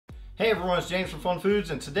Hey everyone, it's James from FunFoods,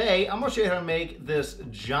 and today I'm going to show you how to make this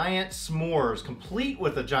giant s'mores, complete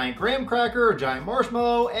with a giant graham cracker, a giant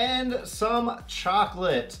marshmallow, and some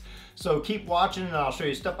chocolate. So keep watching and I'll show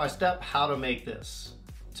you step by step how to make this.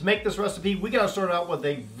 To make this recipe, we got to start out with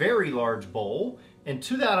a very large bowl, and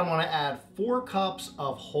to that I'm going to add 4 cups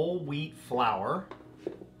of whole wheat flour.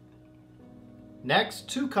 Next,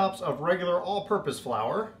 2 cups of regular all-purpose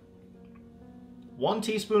flour, 1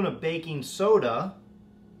 teaspoon of baking soda,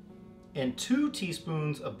 and 2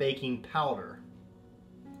 teaspoons of baking powder.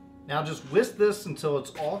 Now just whisk this until it's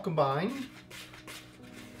all combined.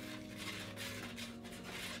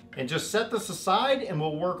 And just set this aside and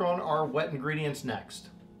we'll work on our wet ingredients next.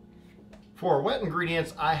 For our wet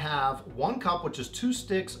ingredients, I have 1 cup, which is 2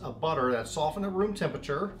 sticks of butter that's softened at room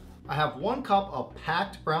temperature. I have 1 cup of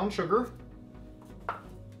packed brown sugar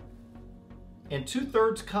and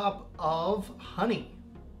 2/3 cup of honey.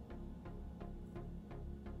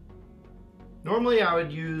 Normally I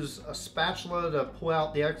would use a spatula to pull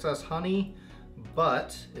out the excess honey,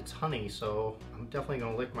 but it's honey, so I'm definitely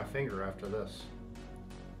going to lick my finger after this.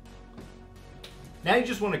 Now you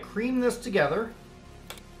just want to cream this together.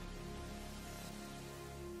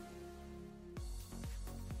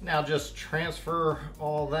 Now just transfer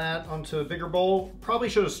all that onto a bigger bowl. Probably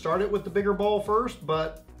should have started with the bigger bowl first,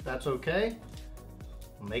 but that's okay.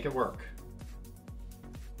 We'll make it work.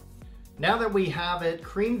 Now that we have it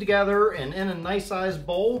creamed together and in a nice sized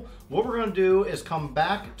bowl, what we're going to do is come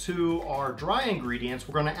back to our dry ingredients.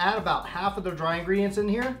 We're going to add about half of the dry ingredients in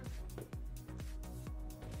here.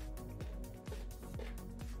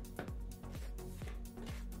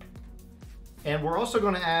 And we're also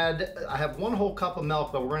going to add, I have 1 whole cup of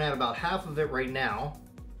milk, but we're going to add about half of it right now.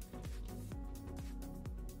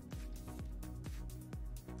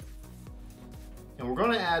 And we're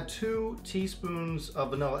going to add 2 teaspoons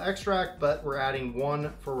of vanilla extract, but we're adding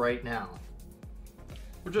 1 for right now.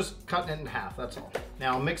 We're just cutting it in half, that's all.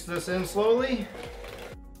 Now mix this in slowly.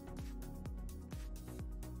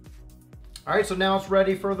 All right, so now it's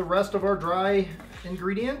ready for the rest of our dry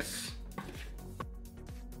ingredients.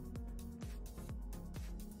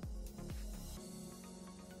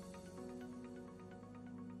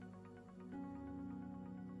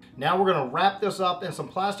 Now we're going to wrap this up in some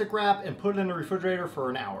plastic wrap and put it in the refrigerator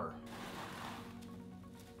for an hour.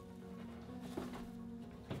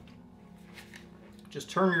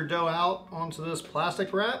 Just turn your dough out onto this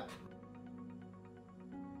plastic wrap.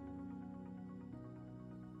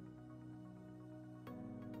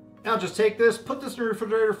 Now just take this, put this in the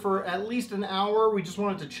refrigerator for at least an hour. We just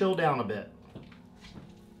want it to chill down a bit.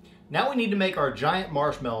 Now we need to make our giant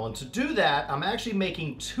marshmallow, and to do that, I'm actually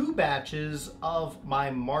making 2 batches of my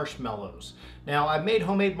marshmallows. Now, I've made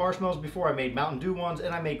homemade marshmallows before. I made Mountain Dew ones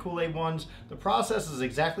and I made Kool-Aid ones. The process is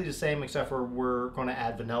exactly the same, except for we're going to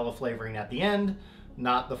add vanilla flavoring at the end,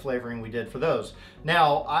 not the flavoring we did for those.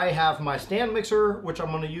 Now, I have my stand mixer, which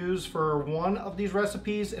I'm going to use for one of these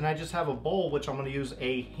recipes, and I just have a bowl, which I'm going to use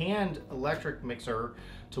a hand electric mixer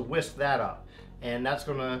to whisk that up. And that's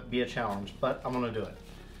going to be a challenge, but I'm going to do it.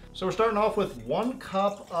 So we're starting off with 1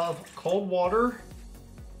 cup of cold water,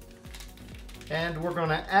 and we're going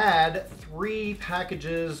to add 3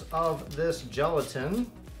 packages of this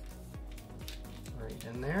gelatin right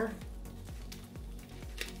in there.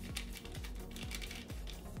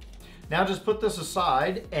 Now just put this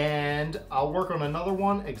aside and I'll work on another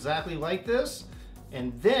one exactly like this,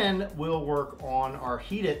 and then we'll work on our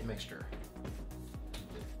heated mixture.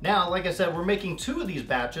 Now, like I said, we're making 2 of these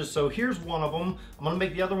batches, so here's one of them. I'm gonna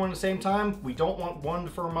make the other one at the same time. We don't want one to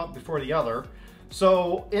firm up before the other.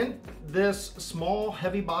 So in this small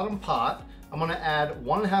heavy bottom pot, I'm gonna add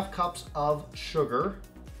 1.5 cups of sugar,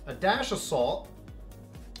 a dash of salt,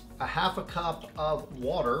 a 1/2 cup of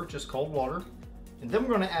water, just cold water, and then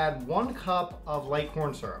we're gonna add 1 cup of light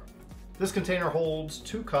corn syrup. This container holds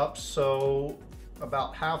 2 cups, so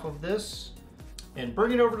about half of this. And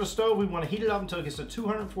bring it over to the stove. We want to heat it up until it gets to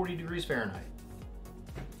 240 degrees Fahrenheit.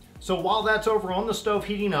 So while that's over on the stove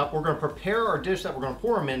heating up, we're going to prepare our dish that we're going to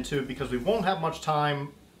pour them into, because we won't have much time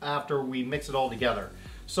after we mix it all together.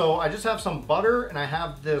 So I just have some butter and I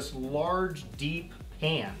have this large deep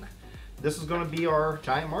pan. This is going to be our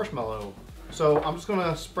giant marshmallow. So I'm just going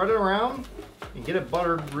to spread it around and get it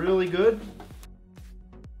buttered really good.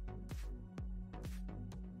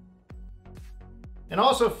 And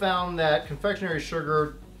also found that confectionery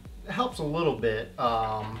sugar helps a little bit.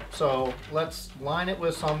 So let's line it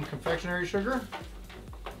with some confectionery sugar.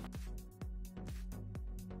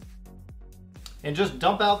 And just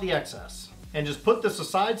dump out the excess. and just put this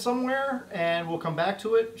aside somewhere and we'll come back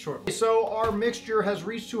to it shortly. So our mixture has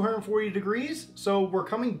reached 240 degrees. So we're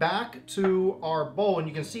coming back to our bowl and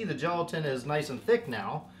you can see the gelatin is nice and thick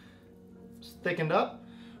now. It's thickened up.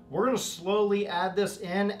 We're gonna slowly add this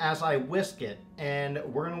in as I whisk it, and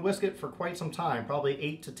we're gonna whisk it for quite some time, probably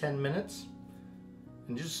 8 to 10 minutes.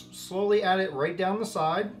 And just slowly add it right down the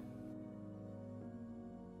side.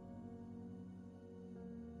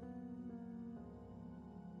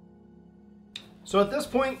 So at this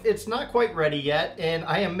point, it's not quite ready yet, and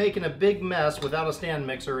I am making a big mess without a stand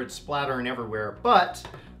mixer. It's splattering everywhere, but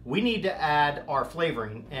we need to add our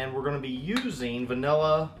flavoring, and we're gonna be using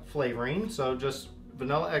vanilla flavoring. So just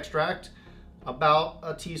vanilla extract, about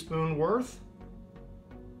a teaspoon worth.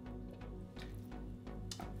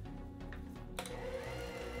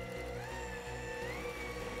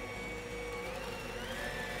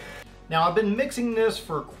 Now I've been mixing this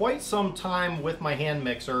for quite some time with my hand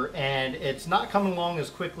mixer, and it's not coming along as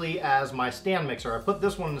quickly as my stand mixer. I put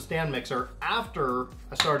this one in the stand mixer after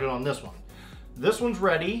I started on this one. This one's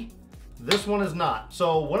ready, this one is not.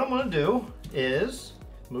 So what I'm gonna do is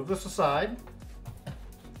move this aside.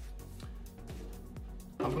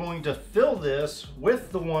 I'm going to fill this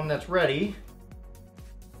with the one that's ready.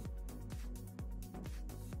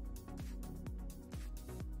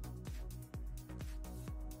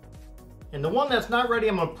 And the one that's not ready,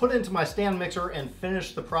 I'm gonna put into my stand mixer and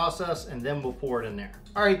finish the process, and then we'll pour it in there.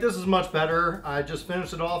 All right, this is much better. I just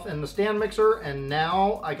finished it off in the stand mixer, and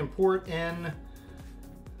now I can pour it in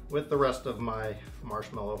with the rest of my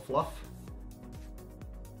marshmallow fluff.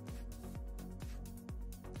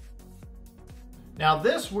 Now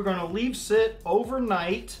this, we're gonna leave sit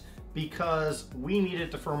overnight because we need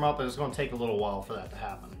it to firm up, and it's gonna take a little while for that to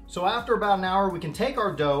happen. So after about an hour, we can take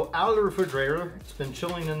our dough out of the refrigerator. It's been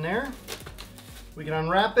chilling in there. We can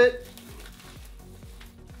unwrap it.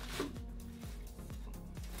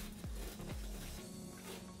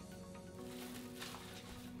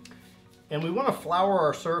 And we want to flour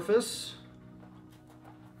our surface.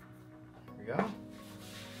 There we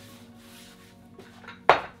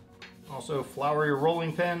go. Also flour your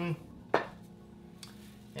rolling pin.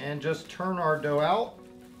 And just turn our dough out.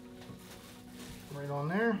 Right on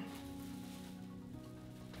there.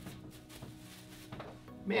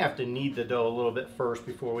 May have to knead the dough a little bit first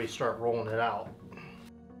before we start rolling it out.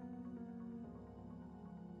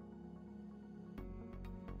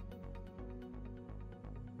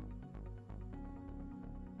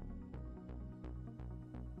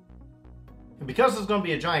 And because it's going to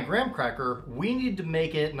be a giant graham cracker, we need to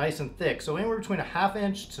make it nice and thick. So anywhere between a 1/2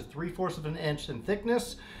 inch to 3/4 of an inch in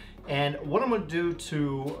thickness. And what I'm going to do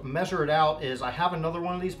to measure it out is I have another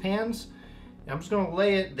one of these pans, and I'm just going to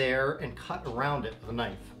lay it there and cut around it with a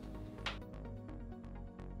knife.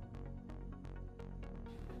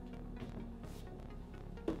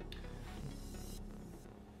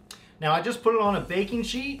 Now I just put it on a baking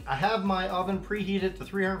sheet. I have my oven preheated to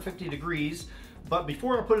 350 degrees, but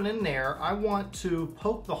before I put it in there, I want to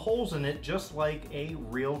poke the holes in it just like a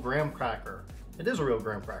real graham cracker. It is a real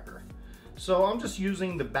graham cracker. So I'm just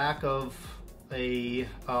using the back of a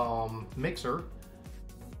mixer.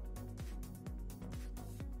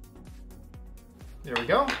 There we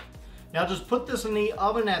go. Now just put this in the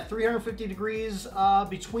oven at 350 degrees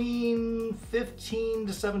between 15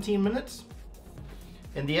 to 17 minutes.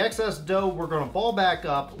 And the excess dough, we're gonna ball back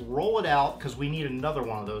up, roll it out, because we need another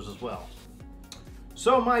one of those as well.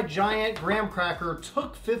 So my giant graham cracker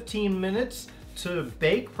took 15 minutes to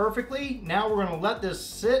bake perfectly. Now we're gonna let this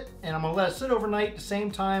sit, and I'm gonna let it sit overnight the same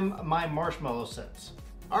time my marshmallow sits.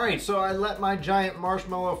 All right, so I let my giant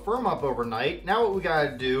marshmallow firm up overnight. Now what we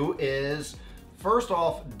gotta do is, first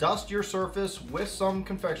off, dust your surface with some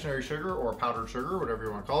confectionery sugar or powdered sugar, whatever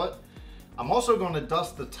you wanna call it. I'm also gonna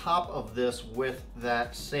dust the top of this with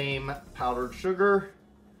that same powdered sugar.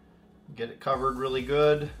 Get it covered really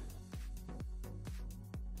good.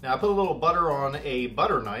 Now I put a little butter on a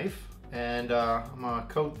butter knife, and I'm gonna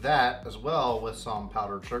coat that as well with some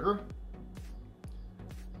powdered sugar.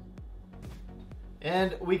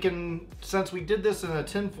 And we can, since we did this in a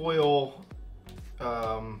tinfoil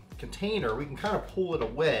container, we can kind of pull it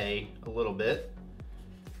away a little bit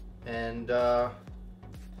and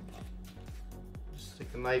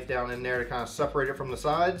stick the knife down in there to kind of separate it from the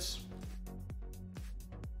sides.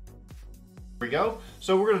 There we go.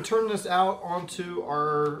 So we're going to turn this out onto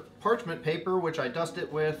our parchment paper, which I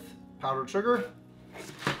dusted with powdered sugar.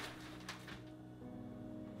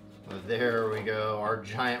 There we go, our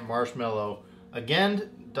giant marshmallow. Again,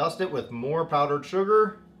 dust it with more powdered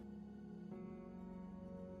sugar.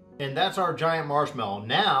 And that's our giant marshmallow.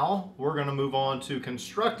 Now we're going to move on to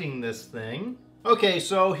constructing this thing. Okay,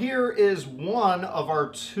 so here is one of our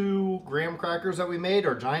 2 graham crackers that we made,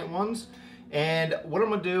 our giant ones. And what I'm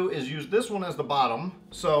gonna do is use this one as the bottom.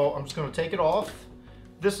 So I'm just gonna take it off.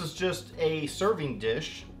 This is just a serving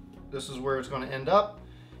dish. This is where it's gonna end up.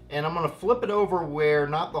 And I'm gonna flip it over where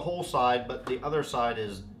not the whole side, but the other side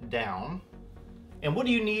is down. And what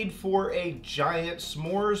do you need for a giant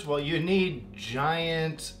s'mores? Well, you need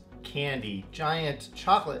giant candy, giant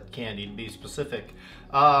chocolate candy to be specific.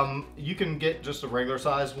 You can get just the regular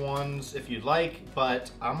size ones if you'd like,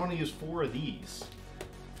 but I'm gonna use 4 of these.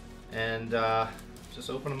 And just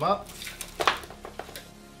open them up.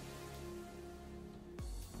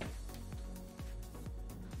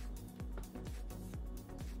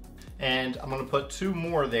 And I'm gonna put 2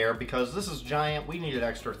 more there because this is giant. We need it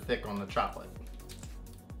extra thick on the chocolate.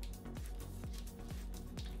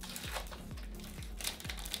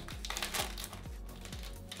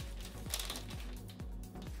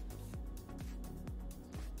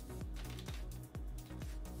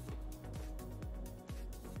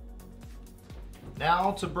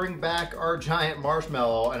 Now to bring back our giant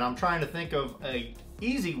marshmallow, and I'm trying to think of an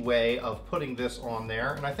easy way of putting this on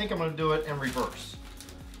there, and I think I'm gonna do it in reverse.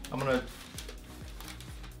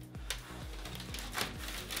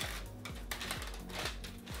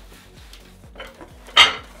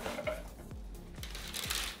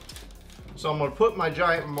 So I'm gonna put my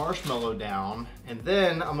giant marshmallow down, and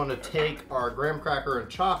then I'm gonna take our graham cracker and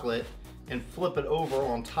chocolate and flip it over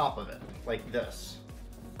on top of it, like this.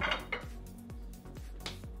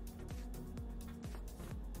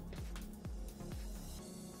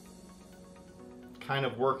 Kind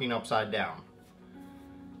of working upside down.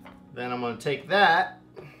 Then I'm going to take that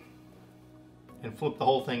and flip the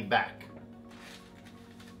whole thing back.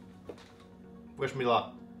 Wish me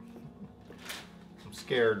luck. I'm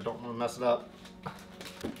scared, don't want to mess it up.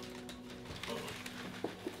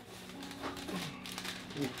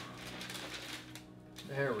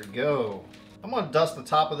 There we go. I'm going to dust the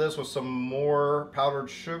top of this with some more powdered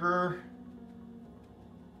sugar,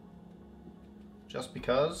 just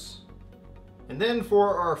because. And then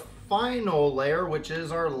for our final layer, which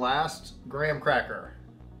is our last graham cracker.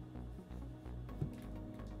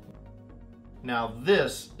 Now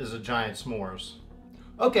this is a giant s'mores.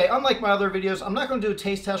 Okay, unlike my other videos, I'm not going to do a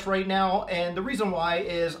taste test right now, and the reason why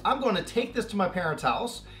is I'm going to take this to my parents'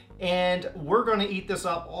 house and we're going to eat this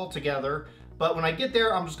up all together. But when I get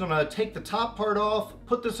there, I'm just going to take the top part off,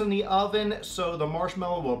 put this in the oven so the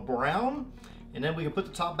marshmallow will brown. And then we can put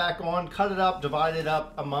the top back on, cut it up, divide it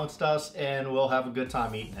up amongst us, and we'll have a good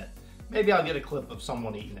time eating it. Maybe I'll get a clip of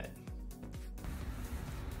someone eating it.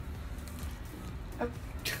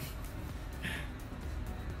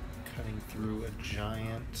 Cutting through a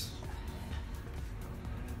giant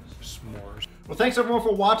s'mores. Well, thanks everyone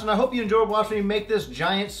for watching. I hope you enjoyed watching me make this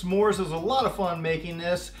giant s'mores. It was a lot of fun making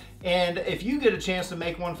this. And if you get a chance to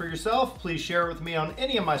make one for yourself, please share it with me on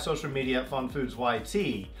any of my social media at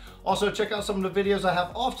FunFoodsYT. Also, check out some of the videos I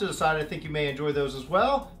have off to the side. I think you may enjoy those as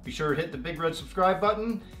well. Be sure to hit the big red subscribe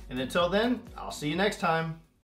button. And until then, I'll see you next time.